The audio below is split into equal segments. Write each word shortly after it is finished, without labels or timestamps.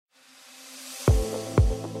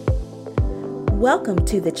Welcome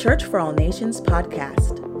to the Church for All Nations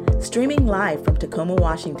podcast, streaming live from Tacoma,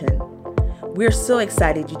 Washington. We're so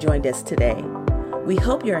excited you joined us today. We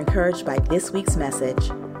hope you're encouraged by this week's message.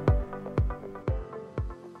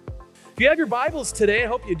 If you have your Bibles today, I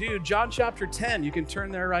hope you do, John chapter 10. You can turn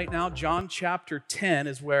there right now. John chapter 10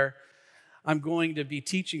 is where I'm going to be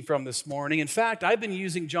teaching from this morning. In fact, I've been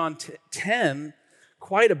using John 10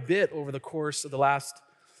 quite a bit over the course of the last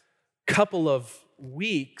couple of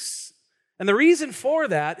weeks. And the reason for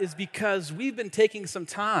that is because we've been taking some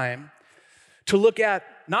time to look at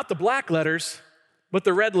not the black letters, but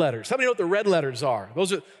the red letters. How many know what the red letters are?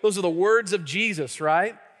 Those are the words of Jesus,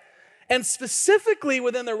 right? And specifically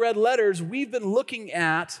within the red letters, we've been looking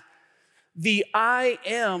at the I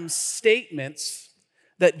am statements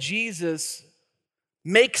that Jesus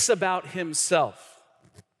makes about himself.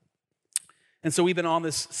 And so we've been on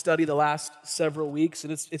this study the last several weeks,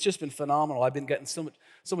 and it's just been phenomenal. I've been getting so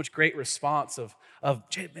much great response of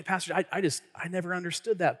Pastor, I never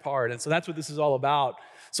understood that part. And so that's what this is all about.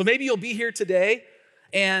 So maybe you'll be here today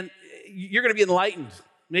and you're going to be enlightened.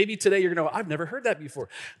 Maybe today you're going to go, I've never heard that before.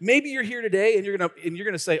 Maybe you're here today and you're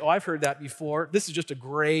going to say, oh, I've heard that before. This is just a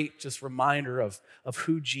great reminder of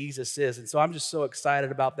who Jesus is. And so I'm just so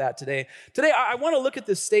excited about that today. Today I want to look at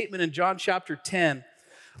this statement in John chapter 10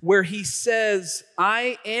 where he says,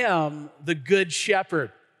 I am the good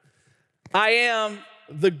shepherd. I am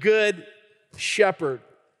the good shepherd.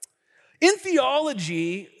 In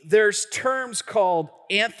theology, there's terms called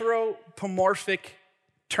anthropomorphic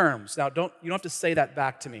terms. Now, you don't have to say that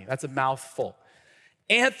back to me. That's a mouthful.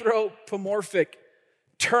 Anthropomorphic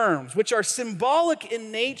terms, which are symbolic in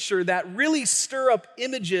nature that really stir up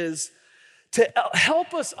images to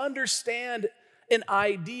help us understand an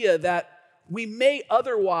idea that we may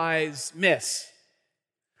otherwise miss.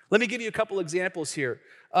 Let me give you a couple examples here.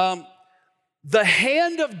 The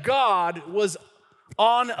hand of God was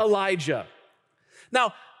on Elijah.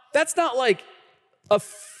 Now, that's not like a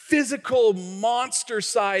physical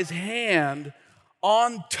monster-sized hand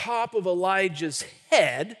on top of Elijah's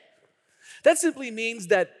head. That simply means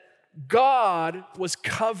that God was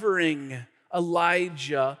covering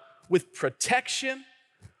Elijah with protection,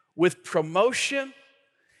 with promotion.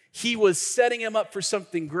 He was setting him up for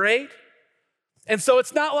something great. And so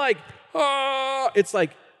it's not like, it's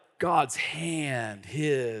like God's hand,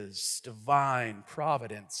 his divine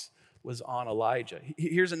providence was on Elijah.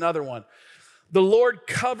 Here's another one. The Lord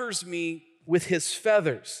covers me with his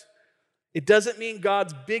feathers. It doesn't mean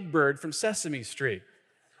God's Big Bird from Sesame Street.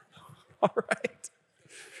 All right?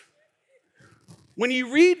 When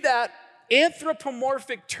you read that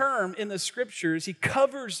anthropomorphic term in the scriptures, he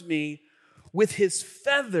covers me with his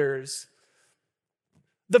feathers,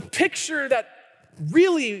 the picture that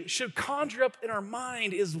really should conjure up in our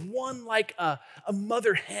mind is one like a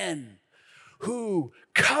mother hen who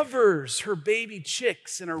covers her baby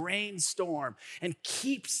chicks in a rainstorm and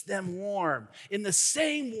keeps them warm. In the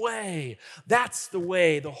same way, that's the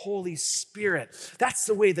way the Holy Spirit, that's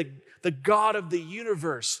the way the God of the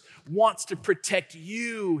universe wants to protect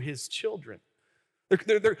you, his children.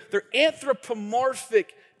 They're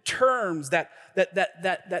anthropomorphic terms that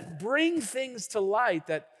bring things to light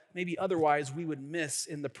that maybe otherwise we would miss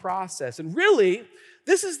in the process. And really,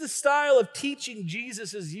 this is the style of teaching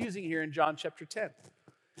Jesus is using here in John chapter 10.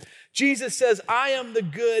 Jesus says, I am the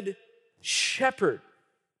good shepherd.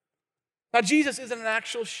 Now, Jesus isn't an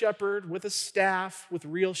actual shepherd with a staff with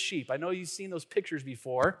real sheep. I know you've seen those pictures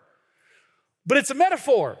before, but it's a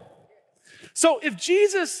metaphor. So if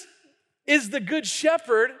Jesus is the good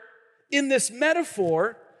shepherd in this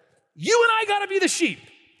metaphor, you and I got to be the sheep.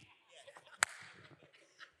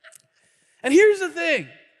 And here's the thing.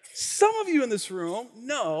 Some of you in this room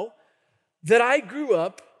know that I grew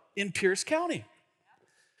up in Pierce County.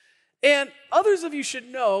 And others of you should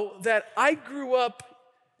know that I grew up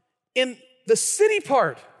in the city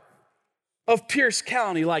part of Pierce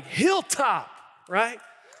County, like Hilltop, right?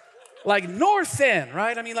 Like North End,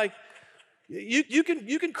 right? I mean, like, you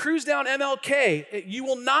can cruise down MLK. You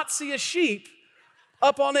will not see a sheep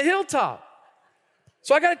up on the hilltop.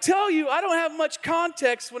 So I got to tell you, I don't have much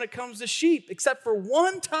context when it comes to sheep, except for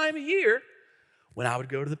one time a year when I would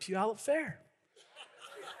go to the Puyallup Fair.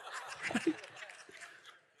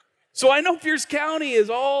 So I know Pierce County is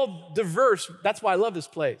all diverse. That's why I love this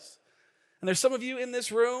place. And there's some of you in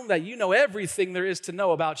this room that you know everything there is to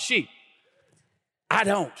know about sheep. I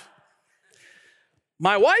don't.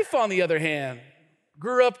 My wife, on the other hand,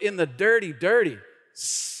 grew up in the dirty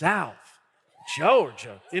South.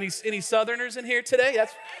 Georgia. Any Southerners in here today?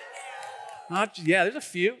 There's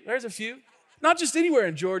a few. Not just anywhere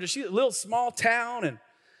in Georgia. She's a little small town,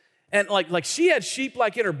 and like she had sheep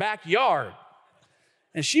like in her backyard.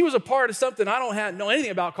 And she was a part of something I don't know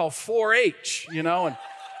anything about called 4-H, and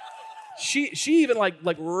she even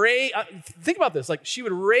think about this, like she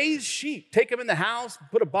would raise sheep, take them in the house,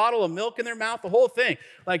 put a bottle of milk in their mouth, the whole thing.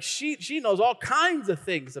 Like she knows all kinds of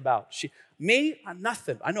things about sheep. Me,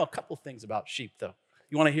 nothing. I know a couple things about sheep though.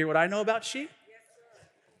 You want to hear what I know about sheep?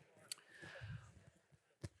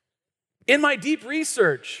 In my deep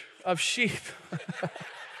research of sheep,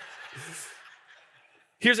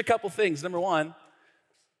 here's a couple things. Number one,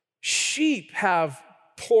 sheep have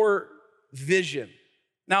poor vision.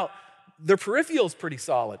 Now, their peripheral is pretty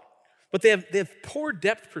solid, but they have poor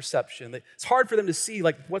depth perception. It's hard for them to see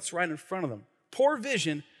like what's right in front of them. Poor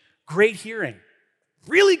vision, great hearing,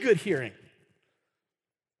 really good hearing.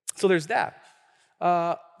 So there's that.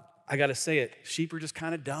 I got to say it. Sheep are just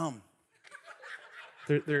kind of dumb.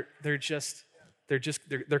 They're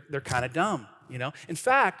kind of dumb. In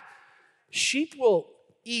fact, sheep will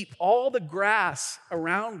eat all the grass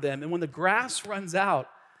around them, and when the grass runs out,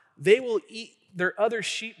 they will eat their other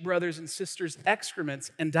sheep brothers and sisters'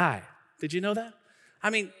 excrements and die. Did you know that? I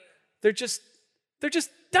mean, they're just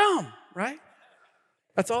dumb, right?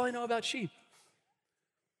 That's all I know about sheep.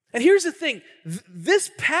 And here's the thing.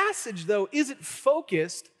 This passage, though, isn't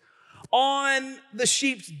focused on the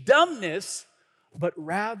sheep's dumbness, but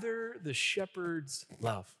rather the shepherd's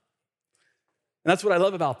love. And that's what I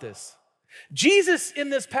love about this. Jesus, in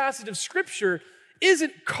this passage of Scripture,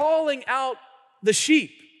 isn't calling out the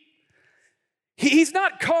sheep. He's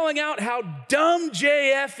not calling out how dumb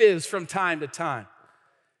JF is from time to time.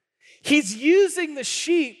 He's using the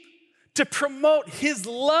sheep to promote his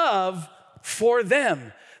love for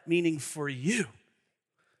them, meaning for you.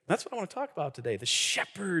 That's what I want to talk about today, the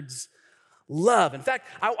shepherd's love. In fact,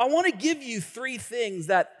 I want to give you 3 things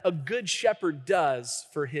that a good shepherd does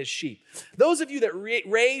for his sheep. Those of you that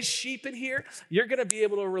raise sheep in here, you're going to be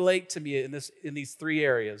able to relate to me in these 3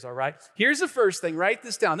 areas, all right? Here's the first thing. Write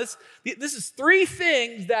this down. This is 3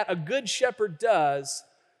 things that a good shepherd does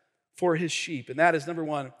for his sheep. And that is, number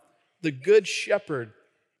 1, the good shepherd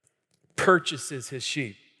purchases his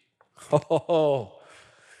sheep. Oh,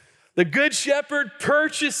 the good shepherd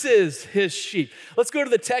purchases his sheep. Let's go to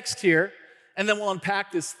the text here, and then we'll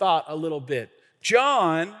unpack this thought a little bit.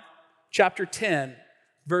 John chapter 10,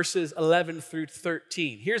 verses 11 through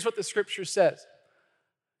 13. Here's what the scripture says.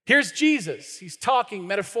 Here's Jesus. He's talking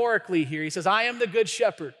metaphorically here. He says, I am the good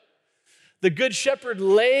shepherd. The good shepherd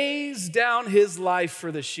lays down his life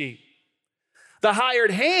for the sheep. The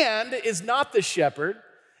hired hand is not the shepherd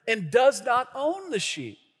and does not own the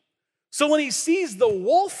sheep. So when he sees the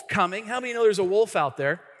wolf coming, how many know there's a wolf out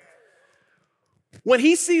there? When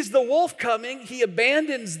he sees the wolf coming, he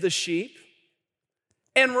abandons the sheep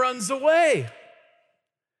and runs away.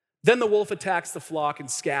 Then the wolf attacks the flock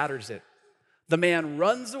and scatters it. The man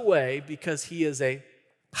runs away because he is a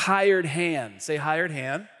hired hand. Say hired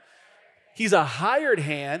hand. He's a hired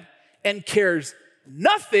hand and cares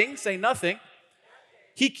nothing. Say nothing.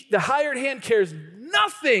 The hired hand cares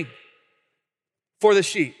nothing for the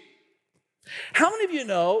sheep. How many of you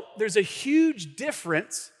know there's a huge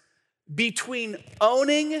difference between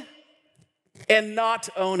owning and not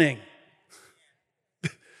owning?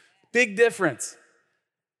 Big difference.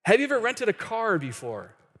 Have you ever rented a car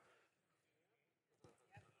before?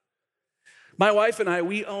 My wife and I,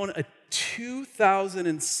 we own a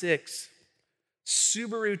 2006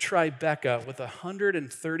 Subaru Tribeca with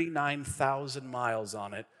 139,000 miles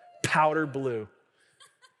on it, powder blue.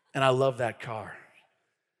 And I love that car.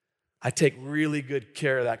 I take really good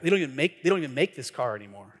care of that. They don't even make this car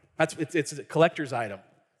anymore. It's a collector's item.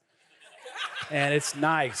 And it's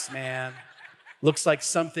nice, man. Looks like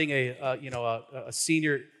something a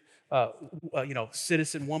senior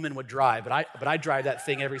citizen woman would drive, but I drive that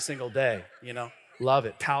thing every single day, Love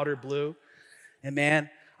it. Powder blue. And man,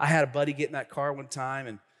 I had a buddy get in that car one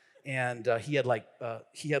time and he had the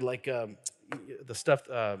stuff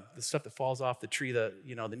that falls off the tree, the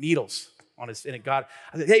needles on his, and it got,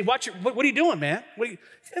 I said, hey, watch it. What are you doing, man?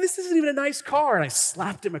 This isn't even a nice car. And I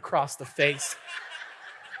slapped him across the face.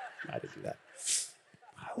 I had to do that.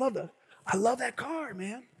 I love that car,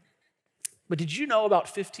 man. But did you know about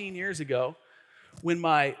 15 years ago, when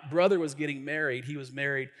my brother was getting married, he was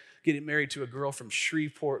getting married to a girl from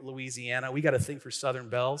Shreveport, Louisiana. We got a thing for Southern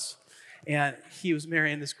belles. And he was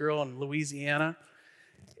marrying this girl in Louisiana.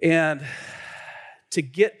 And to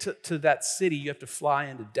get to that city, you have to fly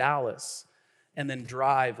into Dallas and then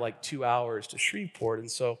drive like 2 hours to Shreveport. And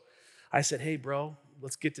so I said, hey, bro,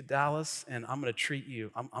 let's get to Dallas, and I'm going to treat you.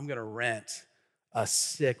 I'm going to rent a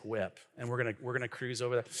sick whip, and we're gonna cruise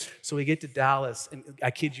over there. So we get to Dallas, and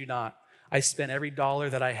I kid you not, I spent every dollar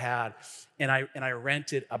that I had, and I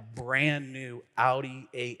rented a brand new Audi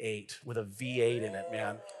A8 with a V8 in it,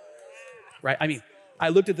 man. Right? I mean, I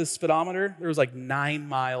looked at the speedometer. There was like 9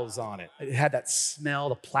 miles on it. It had that smell.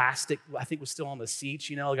 The plastic, I think, was still on the seats.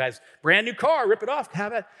 You know, the guy's brand new car, rip it off,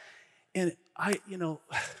 have it. And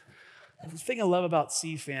the thing I love about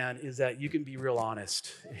CFAN is that you can be real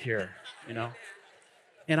honest here, you know.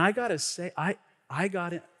 And I gotta say, I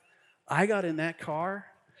got in that car,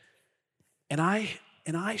 and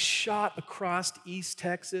I shot across East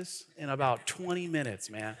Texas in about 20 minutes,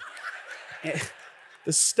 man. And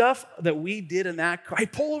the stuff that we did in that car, I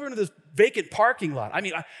pull over into this vacant parking lot. I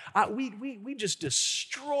mean, we just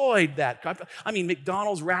destroyed that car. I mean,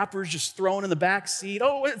 McDonald's wrappers just thrown in the back seat.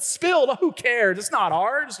 Oh, it spilled. Oh, who cares? It's not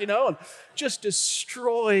ours, you know. And just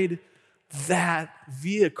destroyed that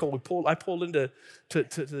vehicle. I pulled into to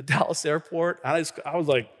the Dallas airport. And I was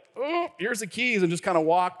like, oh, here's the keys, and just kind of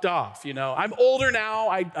walked off, you know. I'm older now.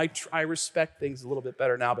 I respect things a little bit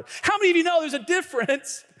better now. But how many of you know there's a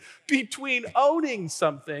difference between owning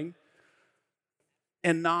something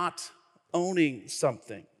and not owning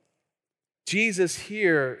something? Jesus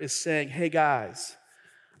here is saying, hey guys,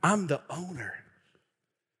 I'm the owner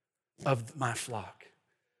of my flock.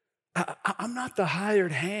 I'm not the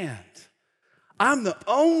hired hand. I'm the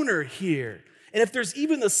owner here. And if there's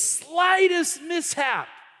even the slightest mishap,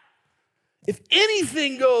 if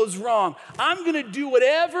anything goes wrong, I'm going to do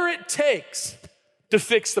whatever it takes to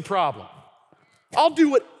fix the problem. I'll do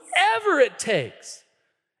whatever it takes.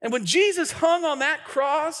 And when Jesus hung on that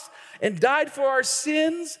cross and died for our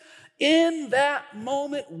sins, in that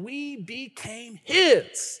moment we became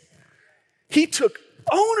his. He took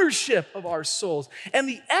ownership of our souls. And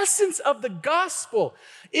the essence of the gospel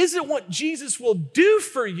isn't what Jesus will do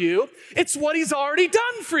for you, it's what he's already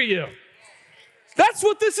done for you. That's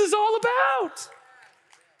what this is all about.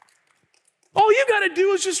 All you got to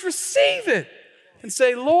do is just receive it and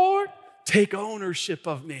say, Lord, take ownership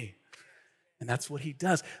of me. And that's what he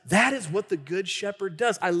does. That is what the Good Shepherd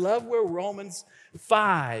does. I love where Romans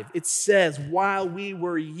 5, it says, while we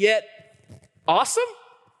were yet awesome,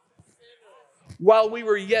 while we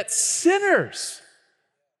were yet sinners,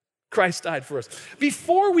 Christ died for us.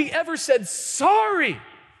 Before we ever said sorry,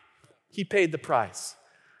 he paid the price.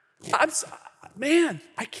 Man,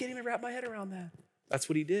 I can't even wrap my head around that. That's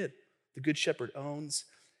what he did. The Good Shepherd owns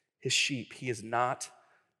his sheep. He is not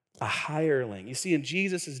a hireling. You see, in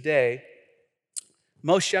Jesus' day,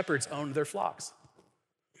 most shepherds owned their flocks.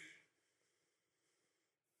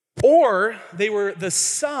 Or they were the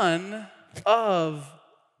son of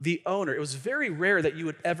the owner. It was very rare that you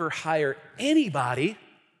would ever hire anybody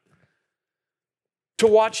to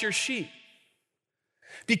watch your sheep.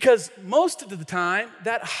 Because most of the time,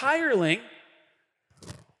 that hireling,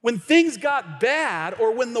 when things got bad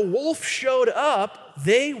or when the wolf showed up,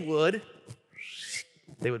 they would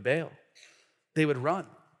bail. They would run.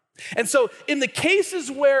 And so in the cases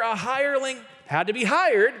where a hireling had to be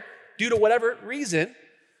hired due to whatever reason,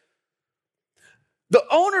 the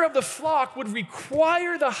owner of the flock would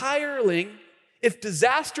require the hireling, if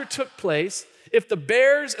disaster took place, if the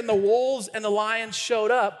bears and the wolves and the lions showed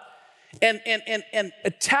up and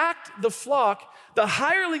attacked the flock, the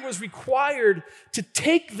hireling was required to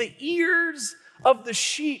take the ears of the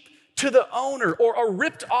sheep to the owner or a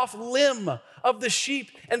ripped off limb of the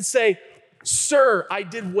sheep and say, sir, I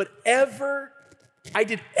did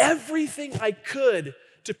everything I could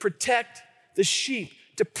to protect the sheep,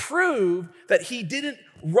 to prove that he didn't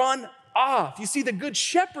run off. You see, the Good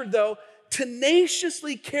Shepherd, though,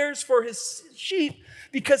 tenaciously cares for his sheep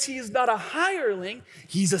because he is not a hireling,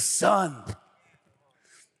 he's a son.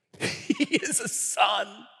 He is a son.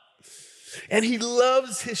 And he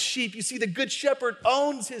loves his sheep. You see, the Good Shepherd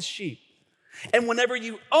owns his sheep. And whenever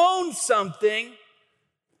you own something,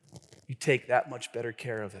 you take that much better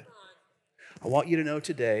care of it. I want you to know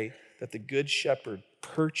today that the Good Shepherd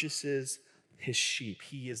purchases his sheep.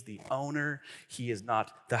 He is the owner. He is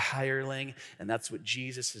not the hireling. And that's what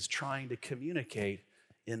Jesus is trying to communicate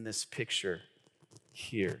in this picture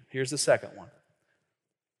here. Here's the second one.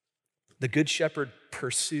 The Good Shepherd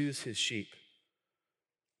pursues his sheep.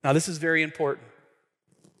 Now, this is very important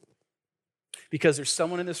because there's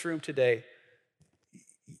someone in this room today,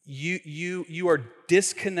 you are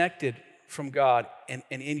disconnected from God, and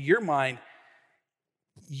in your mind,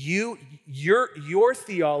 your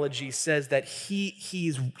theology says that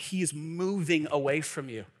he's moving away from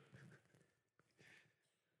you.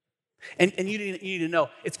 And you need to know,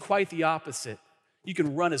 it's quite the opposite. You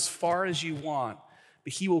can run as far as you want,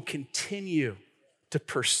 but he will continue to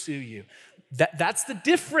pursue you. That's the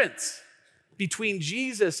difference between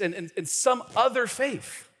Jesus and some other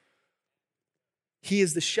faith. He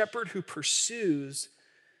is the shepherd who pursues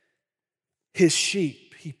his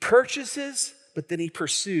sheep. He purchases, but then he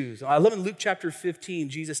pursues. I love in Luke chapter 15,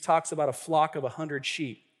 Jesus talks about a flock of 100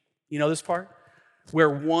 sheep. You know this part? Where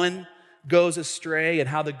one goes astray and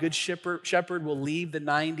how the good shepherd will leave the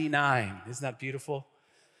 99. Isn't that beautiful?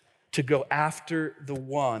 To go after the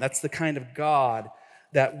one. That's the kind of God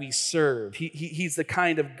that we serve. He's the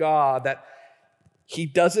kind of God that he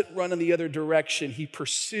doesn't run in the other direction. He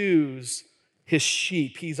pursues his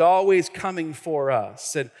sheep. He's always coming for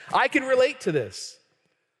us. And I can relate to this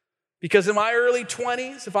because in my early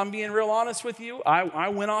 20s, if I'm being real honest with you, I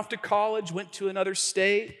went off to college, went to another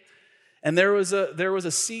state, and there was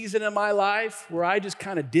a season in my life where I just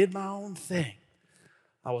kind of did my own thing.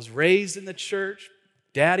 I was raised in the church.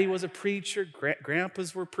 Daddy was a preacher.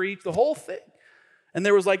 Grandpas were preached, the whole thing. And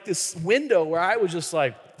there was like this window where I was just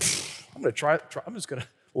like, I'm going to try. I'm just going to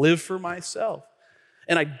live for myself.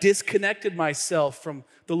 And I disconnected myself from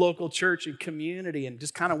the local church and community and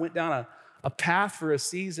just kind of went down a path for a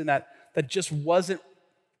season that just wasn't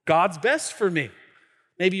God's best for me.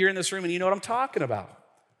 Maybe you're in this room and you know what I'm talking about.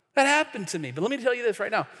 That happened to me. But let me tell you this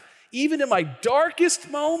right now. Even in my darkest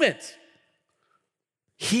moment,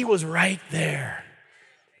 he was right there.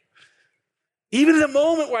 Even in the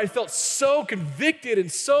moment where I felt so convicted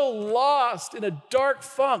and so lost in a dark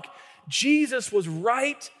funk, Jesus was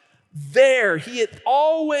right there. He had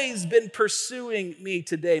always been pursuing me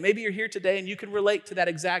today. Maybe you're here today and you can relate to that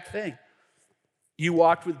exact thing. You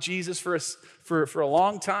walked with Jesus for a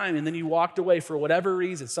long time, and then you walked away for whatever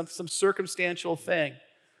reason, some circumstantial thing.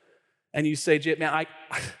 And you say, man,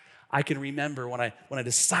 I can remember when I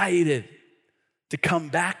decided to come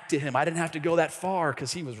back to him. I didn't have to go that far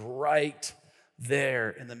because he was right there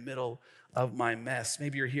in the middle of my mess.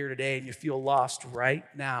 Maybe you're here today and you feel lost right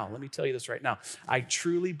now. Let me tell you this right now. I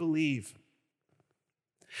truly believe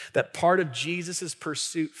that part of Jesus'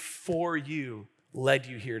 pursuit for you led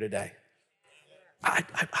you here today. I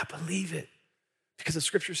believe it because the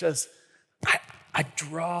scripture says, I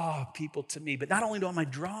draw people to me, but not only am I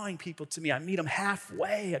drawing people to me, I meet them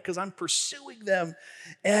halfway because I'm pursuing them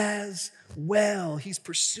as well. He's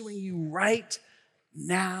pursuing you right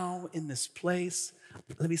now in this place.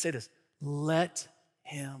 Let me say this. Let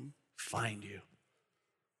him find you.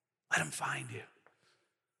 Let him find you.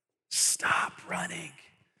 Stop running.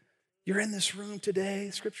 You're in this room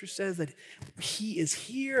today. Scripture says that he is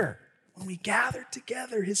here. When we gather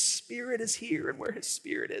together, his spirit is here. And where his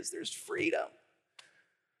spirit is, there's freedom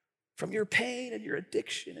from your pain and your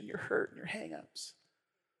addiction and your hurt and your hang-ups.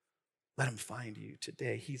 Let him find you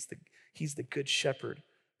today. He's the good shepherd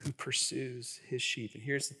who pursues his sheep. And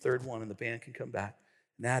here's the third one, and the band can come back.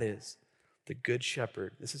 And that is the good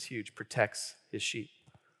shepherd. This is huge. Protects his sheep.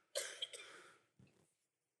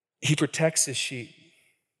 He protects his sheep.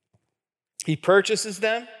 He purchases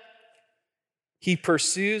them. He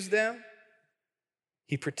pursues them.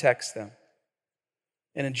 He protects them.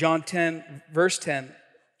 And in John 10, verse 10,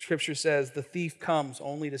 scripture says, the thief comes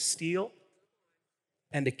only to steal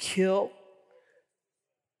and to kill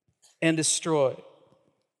and destroy.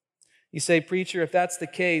 You say, preacher, if that's the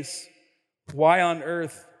case, why on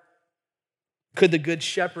earth could the good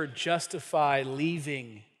shepherd justify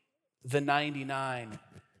leaving the 99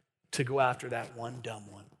 to go after that one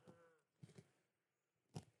dumb one?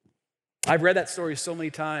 I've read that story so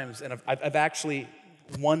many times, and I've actually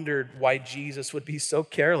wondered why Jesus would be so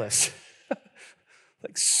careless,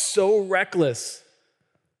 like so reckless,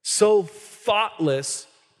 so thoughtless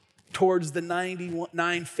towards the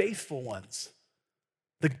 99 faithful ones,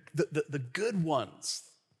 the good ones,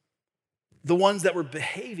 the ones that were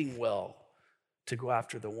behaving well, to go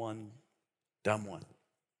after the one dumb one.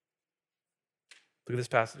 Look at this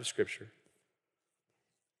passage of scripture.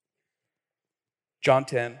 John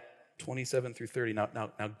 10, 27 through 30. Now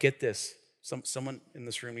get this. Someone in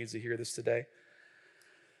this room needs to hear this today.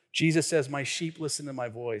 Jesus says, my sheep listen to my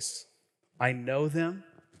voice. I know them,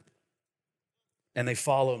 and they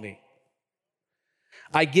follow me.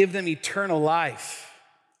 I give them eternal life,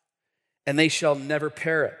 and they shall never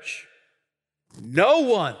perish. No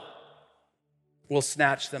one will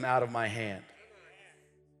snatch them out of my hand.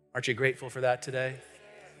 Aren't you grateful for that today?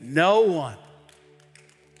 No one.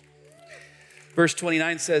 Verse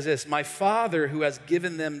 29 says this, my Father who has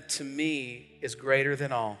given them to me is greater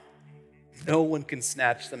than all. No one can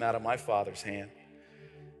snatch them out of my Father's hand.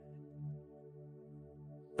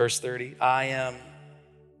 Verse 30, I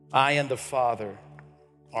and the Father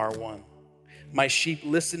are one. My sheep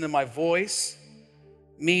listen to my voice,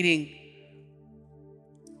 meaning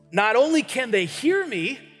not only can they hear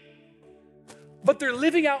me, but they're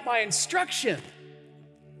living out my instruction.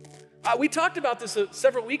 We talked about this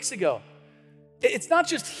several weeks ago. It's not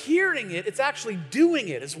just hearing it, it's actually doing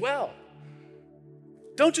it as well.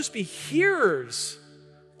 Don't just be hearers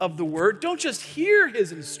of the word. Don't just hear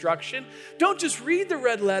his instruction. Don't just read the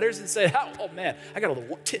red letters and say, oh man, I got a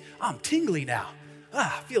little, I'm tingly now.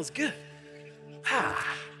 Feels good.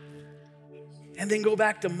 And then go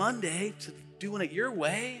back to Monday to doing it your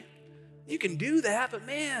way. You can do that, but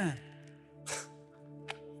man,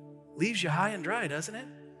 leaves you high and dry, doesn't it?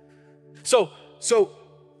 So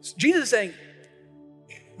Jesus is saying,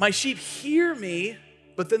 my sheep hear me,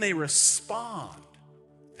 but then they respond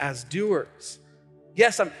as doers.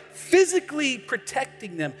 Yes, I'm physically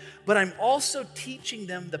protecting them, but I'm also teaching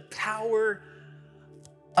them the power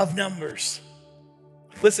of numbers.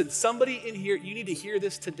 Listen, somebody in here, you need to hear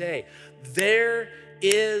this today. There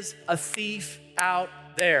is a thief out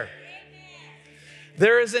there.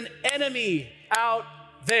 There is an enemy out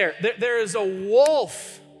there. There is a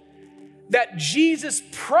wolf that Jesus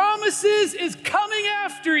promises is coming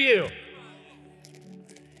after you.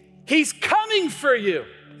 He's coming for you.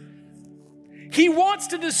 He wants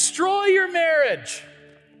to destroy your marriage.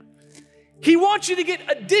 He wants you to get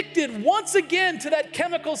addicted once again to that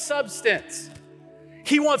chemical substance.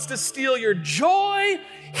 He wants to steal your joy.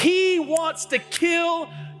 He wants to kill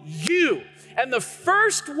you. And the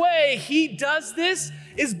first way he does this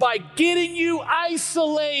is by getting you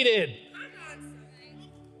isolated.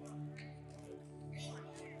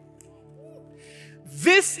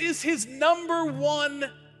 This is his number one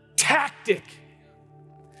tactic.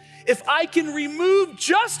 If I can remove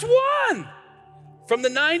just one from the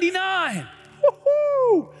 99,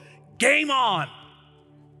 woo-hoo, game on.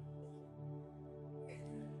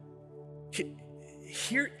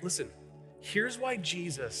 Here's why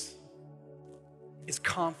Jesus is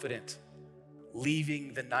confident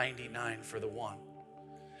leaving the 99 for the one.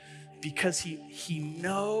 Because he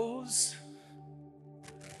knows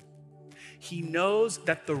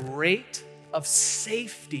that the rate of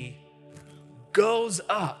safety goes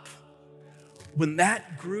up when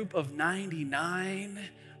that group of 99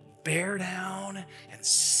 bear down and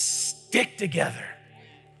stick together,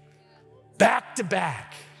 back to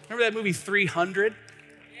back. Remember that movie 300?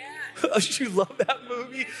 Yeah. You love that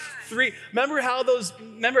movie? Remember how those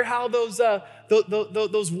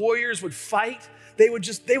warriors would fight? They would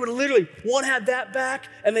literally, one had that back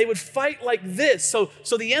and they would fight like this. So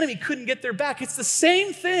the enemy couldn't get their back. It's the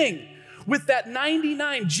same thing with that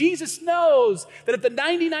 99. Jesus knows that if the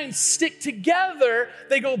 99 stick together,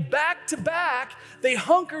 they go back to back, they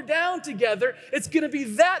hunker down together, it's going to be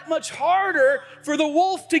that much harder for the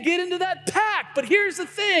wolf to get into that pack. But here's the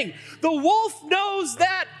thing, the wolf knows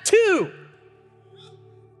that too.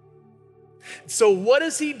 So what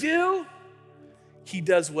does he do? He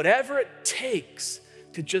does whatever it takes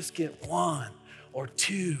to just get one or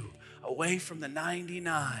two away from the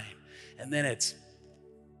 99. And then it's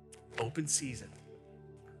open season.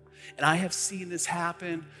 And I have seen this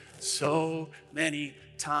happen so many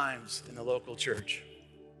times in the local church.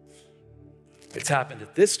 It's happened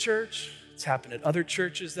at this church. It's happened at other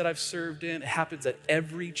churches that I've served in. It happens at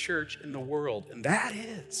every church in the world. And that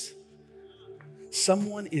is,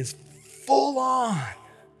 someone is full on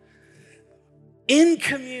in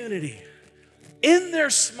community, in their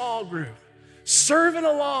small group, serving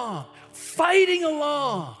along, fighting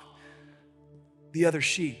along the other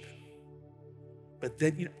sheep. But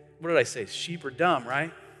then, what did I say? Sheep are dumb,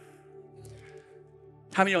 right?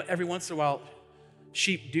 How many know every once in a while,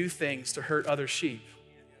 sheep do things to hurt other sheep?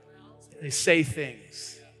 They say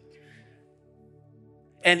things.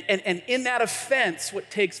 And in that offense,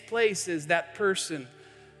 what takes place is that person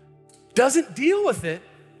doesn't deal with it.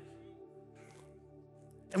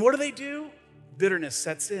 And what do? Bitterness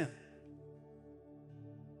sets in.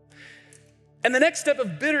 And the next step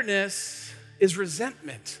of bitterness is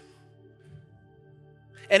resentment.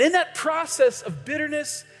 And in that process of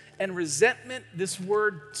bitterness and resentment, this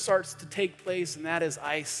word starts to take place, and that is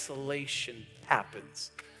isolation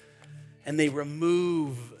happens. And they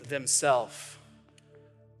remove themselves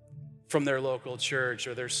from their local church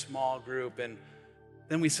or their small group. And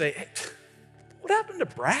then we say, hey, what happened to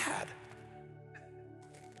Brad?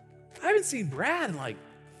 I haven't seen Brad in like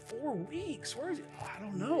 4 weeks. Where is he? Oh, I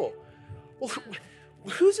don't know. Well,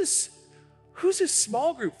 who's his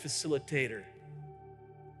small group facilitator?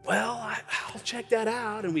 Well, I'll check that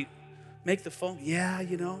out. And we make the phone. Yeah,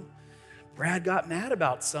 Brad got mad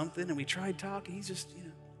about something and we tried talking. He's just,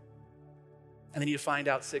 And then you find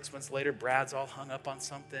out 6 months later, Brad's all hung up on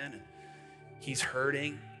something and he's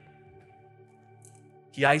hurting.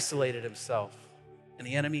 He isolated himself. And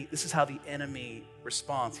the enemy, this is how the enemy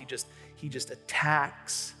responds. He just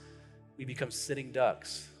attacks. We become sitting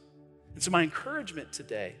ducks. And so my encouragement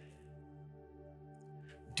today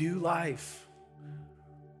do life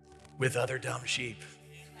with other dumb sheep.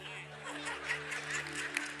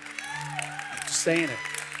 I'm just saying it.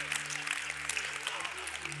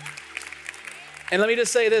 And let me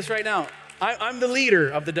just say this right now. I'm the leader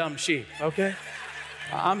of the dumb sheep, okay?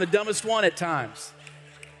 I'm the dumbest one at times.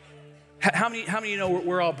 How many of you know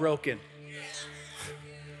we're all broken?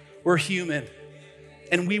 We're human.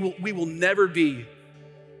 And we will never be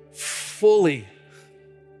fully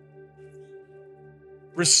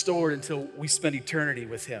restored until we spend eternity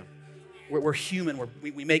with him. We're human.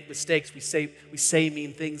 We make mistakes. We say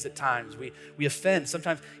mean things at times. We offend.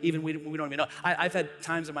 Sometimes even we don't even know. I've had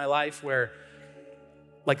times in my life where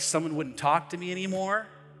like someone wouldn't talk to me anymore.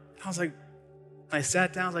 I was like, I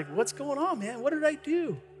sat down, I was like, what's going on, man? What did I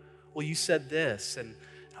do? Well, you said this, and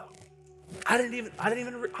I didn't even,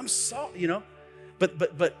 I'm sorry, you know?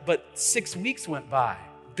 But 6 weeks went by.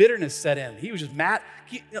 Bitterness set in. He was just mad.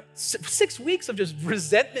 6 weeks of just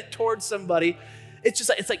resentment towards somebody.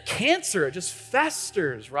 It's like cancer. It just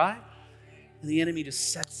festers, right? And the enemy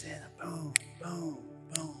just sets in. Boom, boom,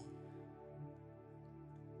 boom.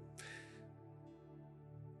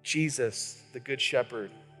 Jesus, the Good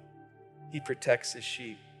Shepherd, he protects his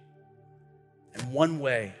sheep. And one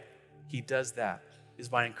way he does that is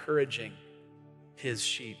by encouraging his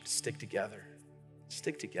sheep to stick together.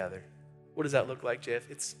 Stick together. What does that look like, Jeff?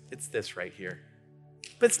 It's this right here.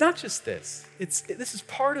 But it's not just this. This is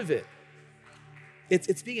part of it.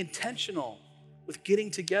 It's being intentional with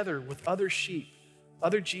getting together with other sheep,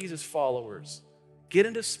 other Jesus followers. Get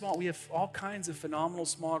into we have all kinds of phenomenal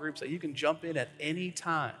small groups that you can jump in at any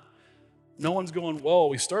time. No one's going, well,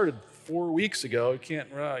 we started 4 weeks ago.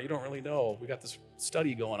 You don't really know. We got this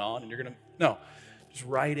study going on and no, just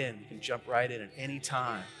right in. You can jump right in at any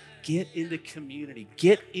time. Get into community.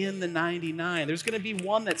 Get in the 99. There's going to be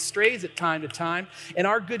one that strays at time to time, and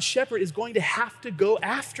our Good Shepherd is going to have to go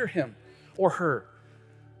after him or her.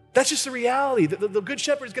 That's just the reality. The Good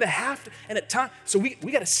Shepherd is going to have to, and at times, so we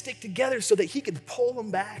got to stick together so that he can pull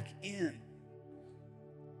them back in.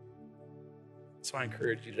 So I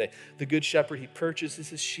encourage you today. The Good Shepherd, he purchases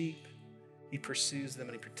his sheep, he pursues them,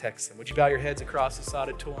 and he protects them. Would you bow your heads across this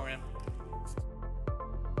auditorium?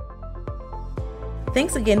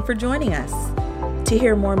 Thanks again for joining us. To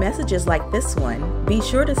hear more messages like this one, be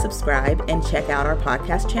sure to subscribe and check out our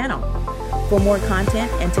podcast channel. For more content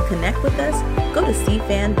and to connect with us, go to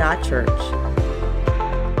cfan.church.